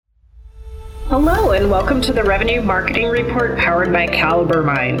Hello and welcome to the Revenue Marketing Report powered by Caliber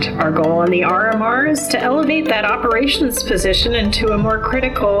Mind. Our goal on the RMR is to elevate that operations position into a more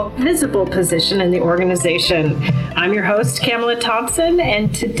critical, visible position in the organization. I'm your host, Kamala Thompson,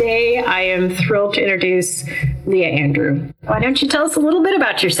 and today I am thrilled to introduce Leah Andrew. Why don't you tell us a little bit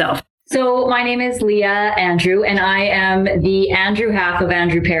about yourself? So my name is Leah Andrew, and I am the Andrew half of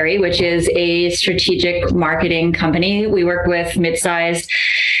Andrew Perry, which is a strategic marketing company. We work with mid-sized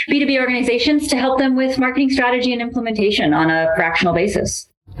B2B organizations to help them with marketing strategy and implementation on a fractional basis.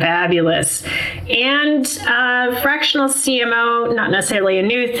 Fabulous. And fractional CMO, not necessarily a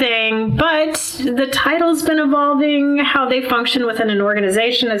new thing, but the title's been evolving. How they function within an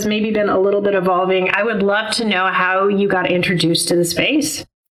organization has maybe been a little bit evolving. I would love to know how you got introduced to the space.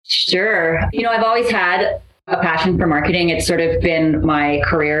 Sure. I've always had a passion for marketing. It's sort of been my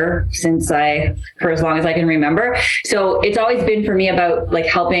career for as long as I can remember. So it's always been for me about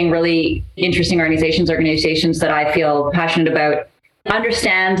helping really interesting organizations that I feel passionate about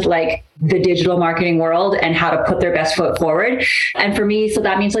understand the digital marketing world and how to put their best foot forward. And for me, so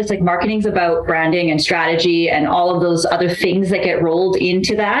that means marketing's about branding and strategy and all of those other things that get rolled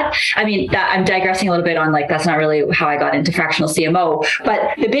into that. I mean, that I'm digressing a little bit on that's not really how I got into fractional CMO.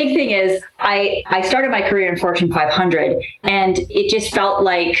 But the big thing is I started my career in Fortune 500, and it just felt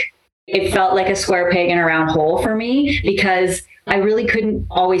like a square peg in a round hole for me, because I really couldn't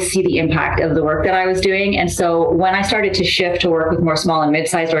always see the impact of the work that I was doing. And so when I started to shift to work with more small and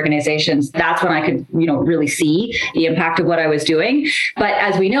mid-sized organizations, that's when I could, really see the impact of what I was doing. But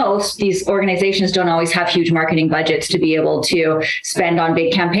as we know, these organizations don't always have huge marketing budgets to be able to spend on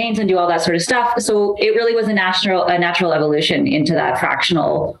big campaigns and do all that sort of stuff. So it really was a natural evolution into that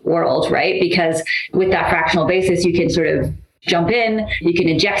fractional world, right? Because with that fractional basis, you can sort of jump in, you can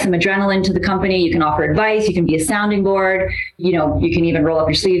inject some adrenaline to the company, you can offer advice, you can be a sounding board, you can even roll up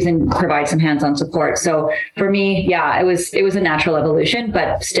your sleeves and provide some hands-on support. So for me, it was a natural evolution,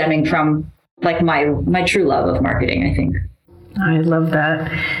 but stemming from my true love of marketing, I think. I love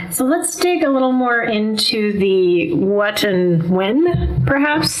that. So let's dig a little more into the what and when,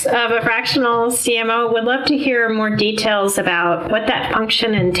 perhaps, of a fractional CMO. Would love to hear more details about what that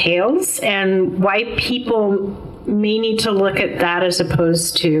function entails and why people may need to look at that as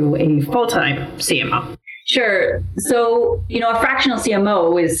opposed to a full-time CMO. Sure. So, a fractional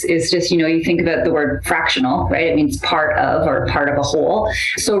CMO is just, you think about the word fractional, right? It means part of a whole.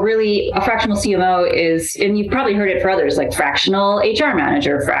 So really a fractional CMO is, and you've probably heard it for others, like fractional HR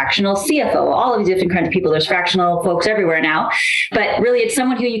manager, fractional CFO, all of these different kinds of people. There's fractional folks everywhere now, but really it's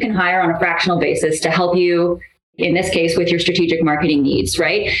someone who you can hire on a fractional basis to help you, in this case, with your strategic marketing needs,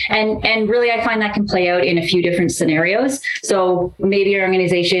 right? And really, I find that can play out in a few different scenarios. So maybe your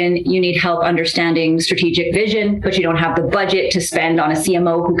organization, you need help understanding strategic vision, but you don't have the budget to spend on a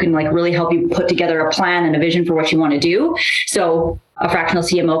CMO who can really help you put together a plan and a vision for what you want to do. So a fractional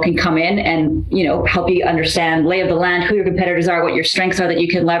CMO can come in and, help you understand lay of the land, who your competitors are, what your strengths are that you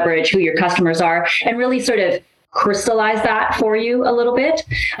can leverage, who your customers are, and really sort of crystallize that for you a little bit.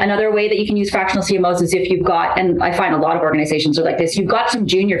 Another way that you can use fractional CMOs is if you've got, and I find a lot of organizations are like this, you've got some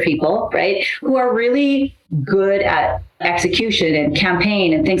junior people, right, who are really good at execution and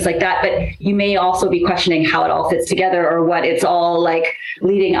campaign and things like that, but you may also be questioning how it all fits together or what it's all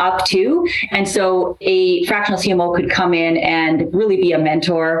leading up to. And so a fractional CMO could come in and really be a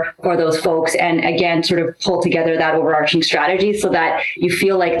mentor for those folks, and again, sort of pull together that overarching strategy so that you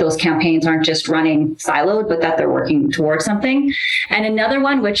feel like those campaigns aren't just running siloed, but that they're working towards something. And another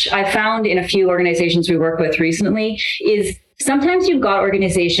one, which I found in a few organizations we work with recently, is sometimes you've got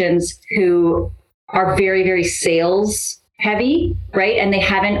organizations who are very, very sales heavy, right? And they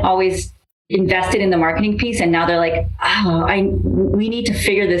haven't always invested in the marketing piece. And now they're like, we need to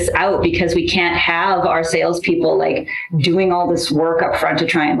figure this out because we can't have our salespeople doing all this work up front to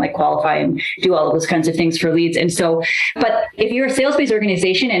try and qualify and do all of those kinds of things for leads. And so, but if you're a sales-based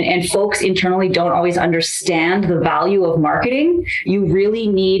organization and folks internally don't always understand the value of marketing, you really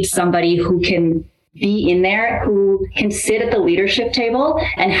need somebody who can be in there, who can sit at the leadership table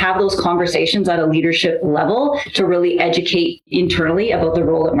and have those conversations at a leadership level to really educate internally about the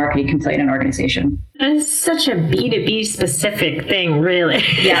role that marketing can play in an organization. And it's such a B2B specific thing, really.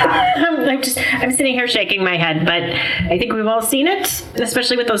 Yeah. I'm sitting here shaking my head, but I think we've all seen it,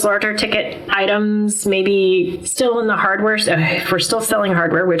 especially with those larger ticket items, maybe still in the hardware. If we're still selling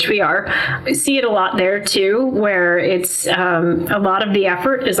hardware, which we are, I see it a lot there too, where it's a lot of the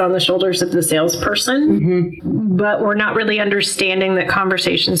effort is on the shoulders of the salesperson, but we're not really understanding that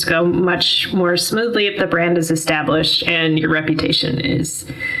conversations go much more smoothly if the brand is established and your reputation is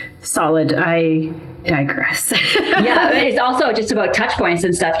solid. I digress. Yeah, it's also just about touch points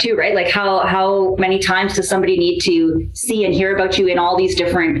and stuff too, right? Like how many times does somebody need to see and hear about you in all these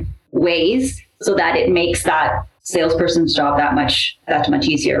different ways so that it makes that salesperson's job that much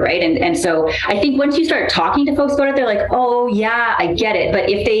easier, right? And so I think once you start talking to folks about it, they're like, oh yeah, I get it. But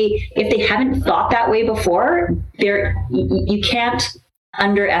if they haven't thought that way before, you can't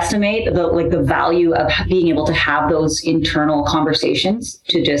underestimate the value of being able to have those internal conversations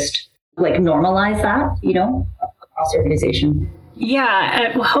to just like normalize that, across the organization.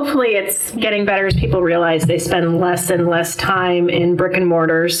 Yeah, hopefully it's getting better as people realize they spend less and less time in brick and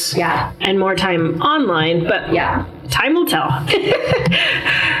mortars, and more time online. But time will tell.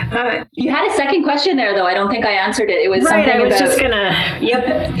 You had a second question there, though. I don't think I answered it. It was right. Something I was about just gonna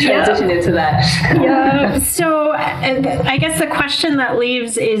transition into that. Yeah. So I guess the question that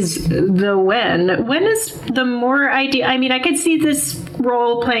leaves is the when. When is the more ideal? I mean, I could see this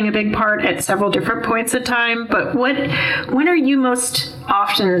role playing a big part at several different points in time. But when are you most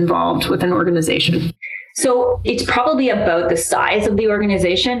often involved with an organization? So it's probably about the size of the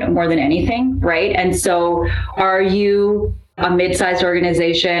organization more than anything, right? And so are you a mid-sized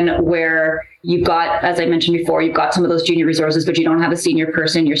organization where you've got, as I mentioned before, you've got some of those junior resources, but you don't have a senior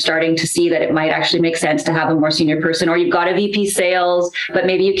person. You're starting to see that it might actually make sense to have a more senior person, or you've got a VP sales, but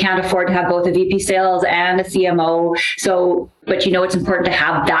maybe you can't afford to have both a VP sales and a CMO. But it's important to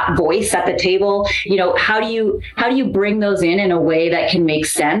have that voice at the table. How do you bring those in a way that can make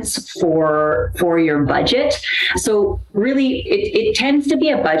sense for your budget? So really, it tends to be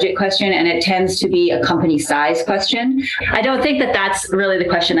a budget question, and it tends to be a company size question. I don't think that that's really the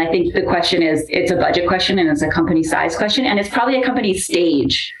question. I think the question is, it's a budget question, and it's a company size question, and it's probably a company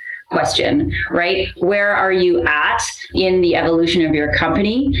stage question, right? Where are you at in the evolution of your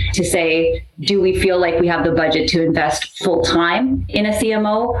company to say, do we feel like we have the budget to invest full time in a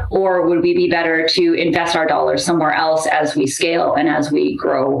CMO, or would we be better to invest our dollars somewhere else as we scale and as we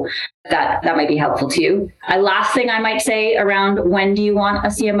grow? That might be helpful to you. A last thing I might say around when do you want a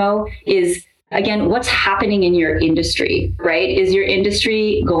CMO is, again, what's happening in your industry, right? Is your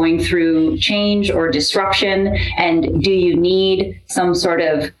industry going through change or disruption? And do you need some sort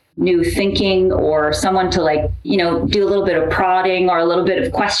of new thinking or someone to do a little bit of prodding or a little bit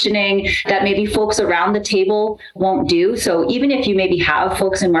of questioning that maybe folks around the table won't do? So even if you maybe have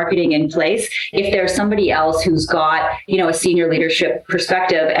folks in marketing in place, if there's somebody else who's got, a senior leadership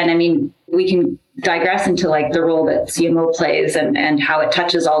perspective, and I mean, we can digress into the role that CMO plays and how it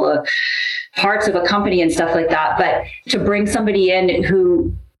touches all the parts of a company and stuff like that. But to bring somebody in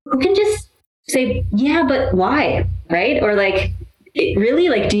who can just say, yeah, but why? Right? Or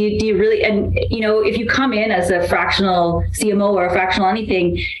really, do you really, and if you come in as a fractional CMO or a fractional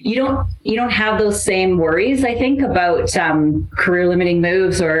anything, you don't have those same worries, I think, about career limiting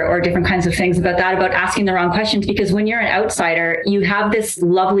moves or different kinds of things about asking the wrong questions, because when you're an outsider, you have this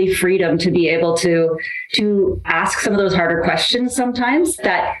lovely freedom to be able to ask some of those harder questions sometimes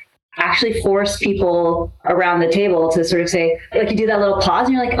that actually force people around the table to sort of say, you do that little pause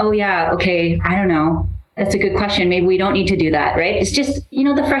and you're like, oh yeah, okay, I don't know. That's a good question. Maybe we don't need to do that, right? It's just,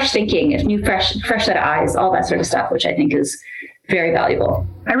 the fresh thinking, it's new, fresh set of eyes, all that sort of stuff, which I think is very valuable.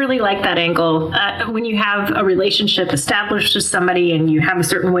 I really like that angle. When you have a relationship established with somebody and you have a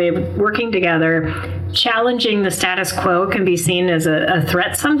certain way of working together, challenging the status quo can be seen as a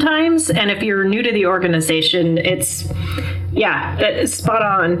threat sometimes. And if you're new to the organization, it's spot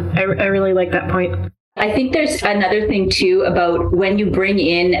on. I really like that point. I think there's another thing too about when you bring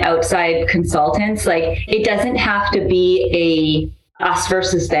in outside consultants, it doesn't have to be a us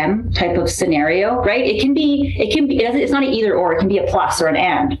versus them type of scenario, right? It can be, it's not an either or, it can be a plus or an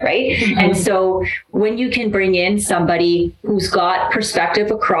and, right? Mm-hmm. And so when you can bring in somebody who's got perspective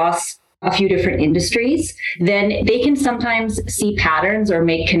across a few different industries, then they can sometimes see patterns or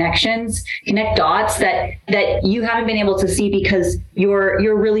make connect dots that you haven't been able to see because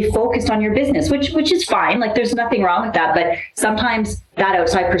you're really focused on your business, which is fine. There's nothing wrong with that, but sometimes that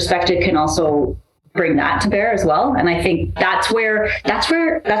outside perspective can also bring that to bear as well. And I think that's where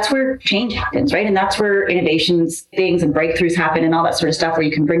change happens, right? And that's where innovations, things and breakthroughs happen and all that sort of stuff, where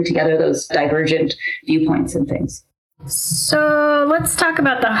you can bring together those divergent viewpoints and things. So let's talk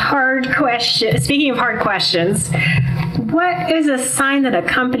about the hard question. Speaking of hard questions, what is a sign that a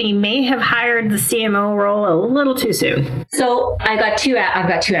company may have hired the CMO role a little too soon? So I've got two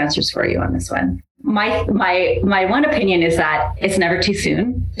answers for you on this one. my one opinion is that it's never too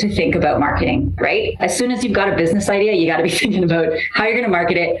soon to think about marketing, right? As soon as you've got a business idea, you got to be thinking about how you're going to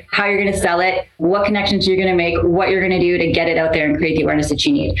market it, how you're going to sell it, what connections you're going to make, what you're going to do to get it out there and create the awareness that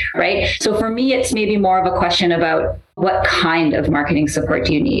you need, right? So for me, it's maybe more of a question about what kind of marketing support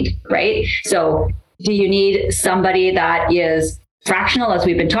do you need, right? So do you need somebody that is fractional, as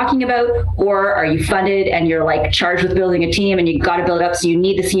we've been talking about, or are you funded and you're like charged with building a team and you got to build it up, so you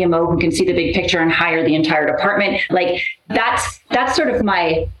need the CMO who can see the big picture and hire the entire department? Like that's sort of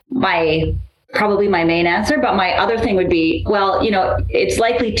my probably my main answer. But my other thing would be, well, it's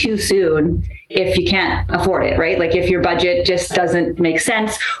likely too soon if you can't afford it, right? Like if your budget just doesn't make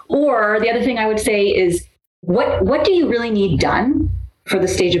sense. Or the other thing I would say is, what do you really need done for the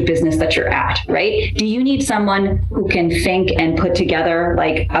stage of business that you're at, right? Do you need someone who can think and put together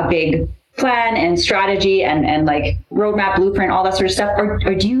like a big plan and strategy and like roadmap, blueprint, all that sort of stuff? Or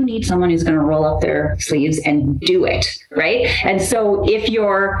do you need someone who's going to roll up their sleeves and do it, right? And so if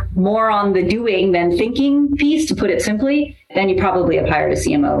you're more on the doing than thinking piece, to put it simply, then you probably have hired a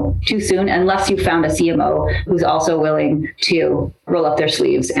CMO too soon, unless you found a CMO who's also willing to roll up their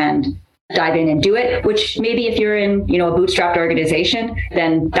sleeves and dive in and do it, which maybe if you're in, a bootstrapped organization,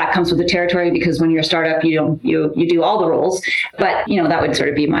 then that comes with the territory, because when you're a startup, you do all the roles. But, that would sort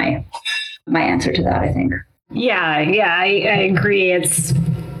of be my answer to that, I think. Yeah, I agree.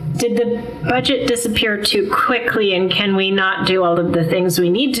 Did the budget disappear too quickly, and can we not do all of the things we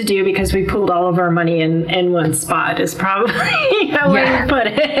need to do because we pooled all of our money in one spot, is probably how I would put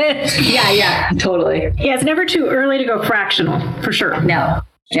it. Yeah, totally. Yeah, it's never too early to go fractional, for sure. No.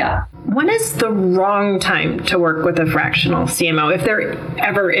 Yeah. When is the wrong time to work with a fractional CMO, if there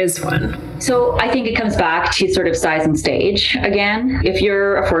ever is one? So I think it comes back to sort of size and stage again. If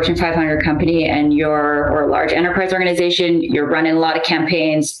you're a Fortune 500 company and or a large enterprise organization, you're running a lot of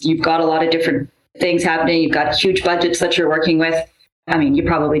campaigns, you've got a lot of different things happening, you've got huge budgets that you're working with. I mean, you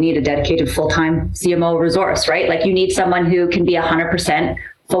probably need a dedicated full-time CMO resource, right? Like you need someone who can be 100%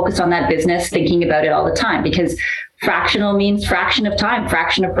 focused on that business, thinking about it all the time, because fractional means fraction of time,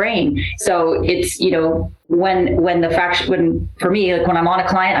 fraction of brain. So it's, when for me, like when I'm on a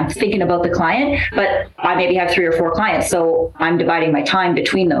client, I'm thinking about the client, but I maybe have 3 or 4 clients. So I'm dividing my time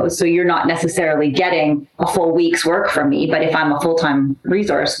between those. So you're not necessarily getting a full week's work from me, but if I'm a full-time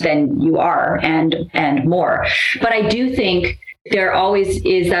resource, then you are, and more. But I do think there always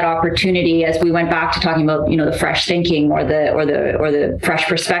is that opportunity, as we went back to talking about, the fresh thinking or the fresh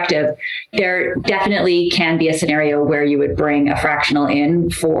perspective. There definitely can be a scenario where you would bring a fractional in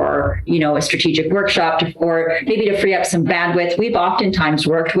for, a strategic workshop or maybe to free up some bandwidth. We've oftentimes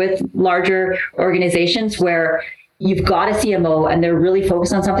worked with larger organizations where you've got a CMO and they're really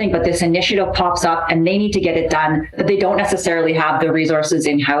focused on something, but this initiative pops up and they need to get it done, but they don't necessarily have the resources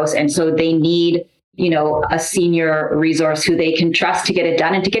in-house. And so they need a senior resource who they can trust to get it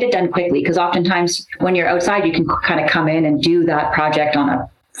done, and to get it done quickly. Because oftentimes when you're outside, you can kind of come in and do that project on a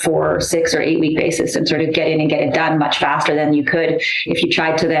 4, 6, or 8 week basis and sort of get in and get it done much faster than you could if you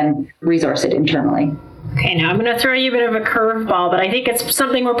tried to then resource it internally. Okay, now I'm going to throw you a bit of a curveball, but I think it's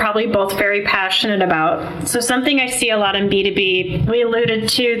something we're probably both very passionate about. So something I see a lot in B2B, we alluded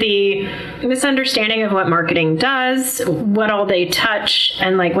to the misunderstanding of what marketing does, what all they touch,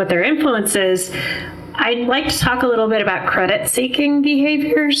 and like what their influence is. I'd like to talk a little bit about credit-seeking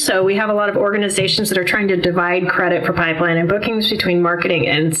behavior. So we have a lot of organizations that are trying to divide credit for pipeline and bookings between marketing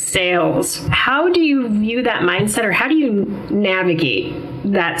and sales. How do you view that mindset, or how do you navigate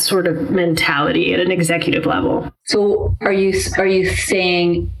that sort of mentality at an executive level? So are you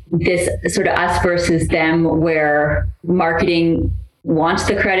saying this sort of us versus them, where marketing wants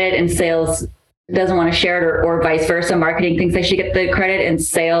the credit and sales doesn't want to share it, or vice versa? Marketing thinks they should get the credit and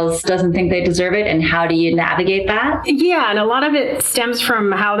sales doesn't think they deserve it. And how do you navigate that? Yeah, and a lot of it stems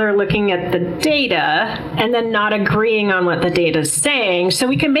from how they're looking at the data and then not agreeing on what the data is saying. So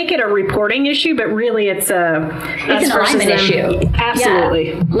we can make it a reporting issue, but really it's an alignment issue. Absolutely.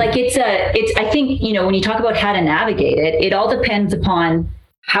 Yeah. Like it's I think, when you talk about how to navigate it, it all depends upon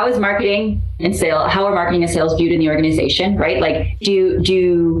how is marketing and sales, how are marketing and sales viewed in the organization, right? Like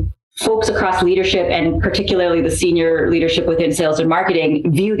do folks across leadership, and particularly the senior leadership within sales and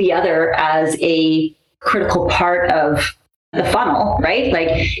marketing, view the other as a critical part of the funnel, right? Like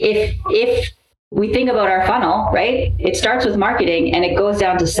if we think about our funnel, right, it starts with marketing and it goes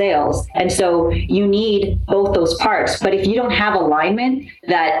down to sales. And so you need both those parts. But if you don't have alignment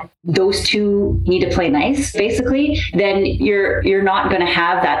that those two need to play nice, basically, then you're not going to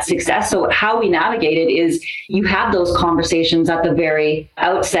have that success. So how we navigate it is you have those conversations at the very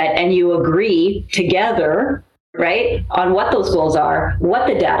outset and you agree together right, on what those goals are, what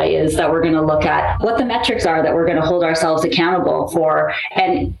the data is that we're going to look at, what the metrics are that we're going to hold ourselves accountable for,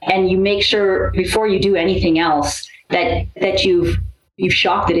 and you make sure before you do anything else that you've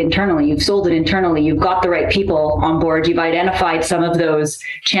shopped it internally, you've sold it internally, you've got the right people on board, you've identified some of those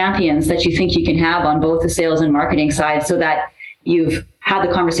champions that you think you can have on both the sales and marketing side, so that you've had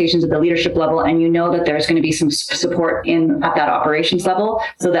the conversations at the leadership level, and you know that there's going to be some support at that operations level,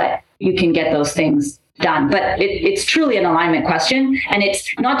 so that you can get those things done. But it's truly an alignment question. And it's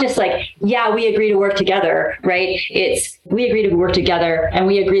not just like, yeah, we agree to work together, right? It's we agree to work together, and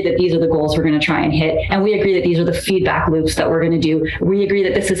we agree that these are the goals we're going to try and hit. And we agree that these are the feedback loops that we're going to do. We agree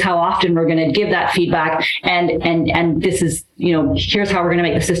that this is how often we're going to give that feedback. And this is, here's how we're going to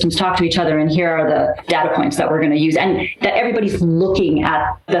make the systems talk to each other. And here are the data points that we're going to use. And that everybody's looking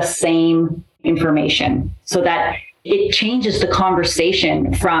at the same information, so that it changes the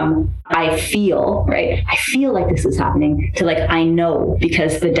conversation from I feel like this is happening to like I know,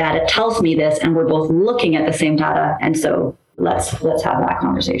 because the data tells me this and we're both looking at the same data, and so let's have that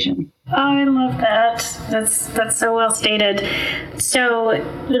conversation. Oh, I love that. That's so well stated. So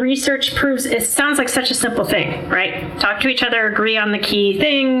the research proves it sounds like such a simple thing, right? Talk to each other, agree on the key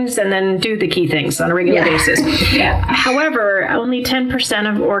things, and then do the key things on a regular basis. Yeah. However, only 10%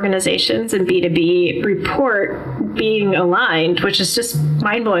 of organizations in B2B report being aligned, which is just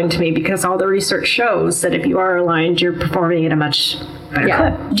mind-blowing to me, because all the research shows that if you are aligned, you're performing at a much better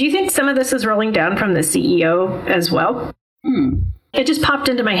clip. Do you think some of this is rolling down from the CEO as well? It just popped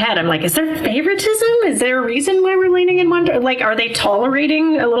into my head. I'm like, is there favoritism? Is there a reason why we're leaning in one? Like, are they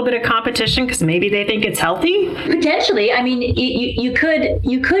tolerating a little bit of competition because maybe they think it's healthy? Potentially. I mean, you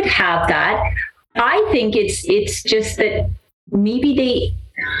could have that. I think it's just that maybe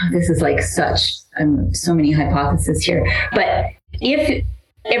this is like so many hypotheses here, but if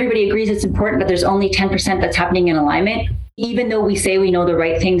everybody agrees it's important, but there's only 10% that's happening in alignment, even though we say we know the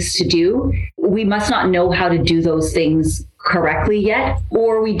right things to do, we must not know how to do those things correctly yet,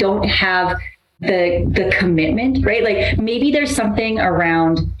 or we don't have the commitment, right? Like maybe there's something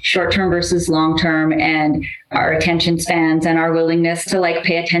around short-term versus long-term and our attention spans and our willingness to like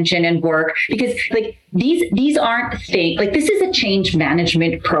pay attention and work, because like these aren't things, like this is a change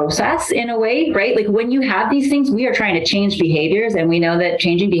management process in a way, right? Like when you have these things, we are trying to change behaviors, and we know that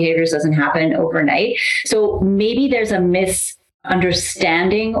changing behaviors doesn't happen overnight. So maybe there's a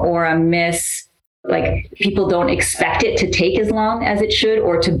misunderstanding or like people don't expect it to take as long as it should,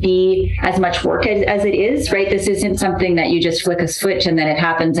 or to be as much work as it is, right? This isn't something that you just flick a switch and then it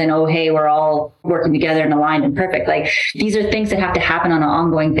happens and, oh, hey, we're all working together and aligned and perfect. Like these are things that have to happen on an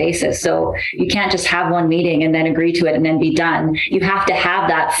ongoing basis. So you can't just have one meeting and then agree to it and then be done. You have to have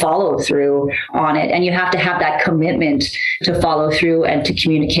that follow through on it, and you have to have that commitment to follow through and to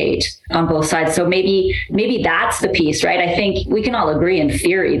communicate on both sides. So maybe that's the piece, right? I think we can all agree in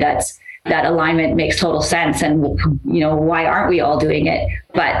theory that alignment makes total sense, and why aren't we all doing it?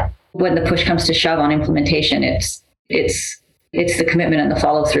 But when the push comes to shove on implementation, it's the commitment and the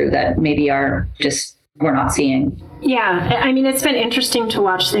follow through that maybe we're not seeing. Yeah, I mean, it's been interesting to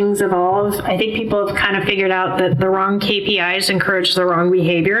watch things evolve. I think people have kind of figured out that the wrong KPIs encourage the wrong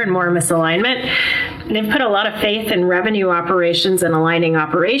behavior and more misalignment. They've put a lot of faith in revenue operations and aligning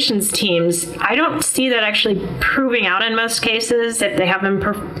operations teams. I don't see that actually proving out in most cases if they have them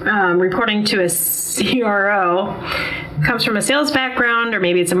reporting to a CRO, comes from a sales background, or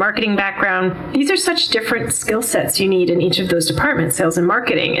maybe it's a marketing background. These are such different skill sets you need in each of those departments, sales and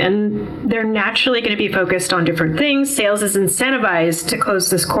marketing, and they're naturally going to be focused on different things. Sales is incentivized to close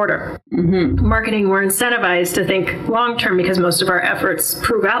this quarter. Mm-hmm. Marketing, we're incentivized to think long-term because most of our efforts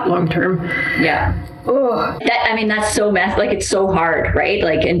prove out long-term. Yeah. Oh, that's so it's so hard, right?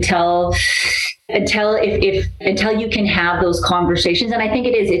 Like until you can have those conversations. And I think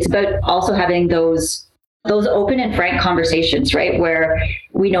it's about also having those open and frank conversations, right? Where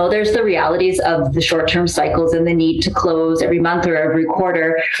we know there's the realities of the short-term cycles and the need to close every month or every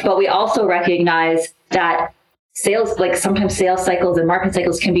quarter, but we also recognize that sometimes sales cycles and market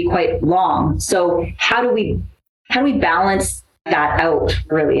cycles can be quite long. So how do we balance that out,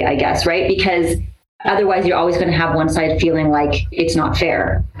 really, I guess, right? Because otherwise you're always going to have one side feeling like it's not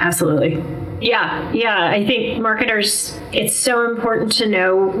fair. Absolutely. Yeah. I think marketers, it's so important to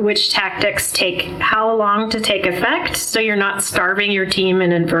know which tactics take how long to take effect, so you're not starving your team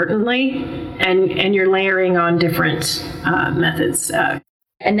inadvertently, and you're layering on different methods.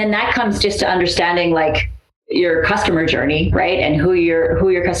 And then that comes just to understanding like your customer journey, right? And who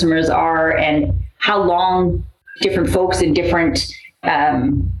your customers are, and how long different folks in different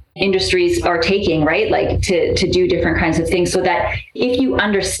industries are taking, right? Like to do different kinds of things, so that if you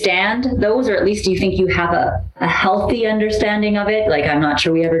understand those, or at least you think you have a healthy understanding of it, like I'm not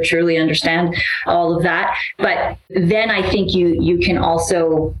sure we ever truly understand all of that, but then I think you can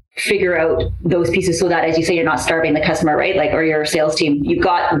also figure out those pieces so that, as you say, you're not starving the customer, right? Like, or your sales team, you've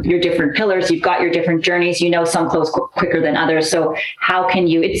got your different pillars, you've got your different journeys, some close quicker than others. So how can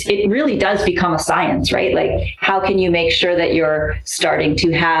you, it really does become a science, right? Like, how can you make sure that you're starting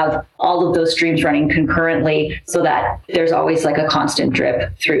to have all of those streams running concurrently so that there's always like a constant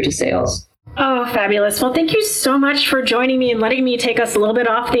drip through to sales? Oh, fabulous. Well, thank you so much for joining me and letting me take us a little bit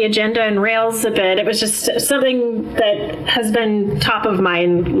off the agenda and rails a bit. It was just something that has been top of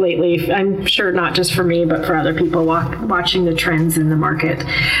mind lately. I'm sure not just for me, but for other people watching the trends in the market.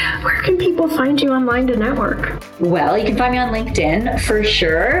 Where can people find you online to network? Well, you can find me on LinkedIn for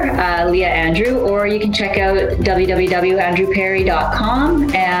sure, Leah Andrew, or you can check out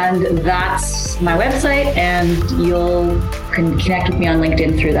www.andrewperry.com, and that's my website, and you can connect with me on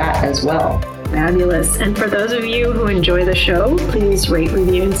LinkedIn through that as well. Fabulous. And for those of you who enjoy the show, please rate,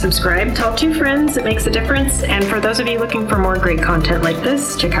 review, and subscribe. Tell 2 friends. It makes a difference. And for those of you looking for more great content like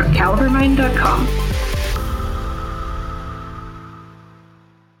this, check out calibermind.com.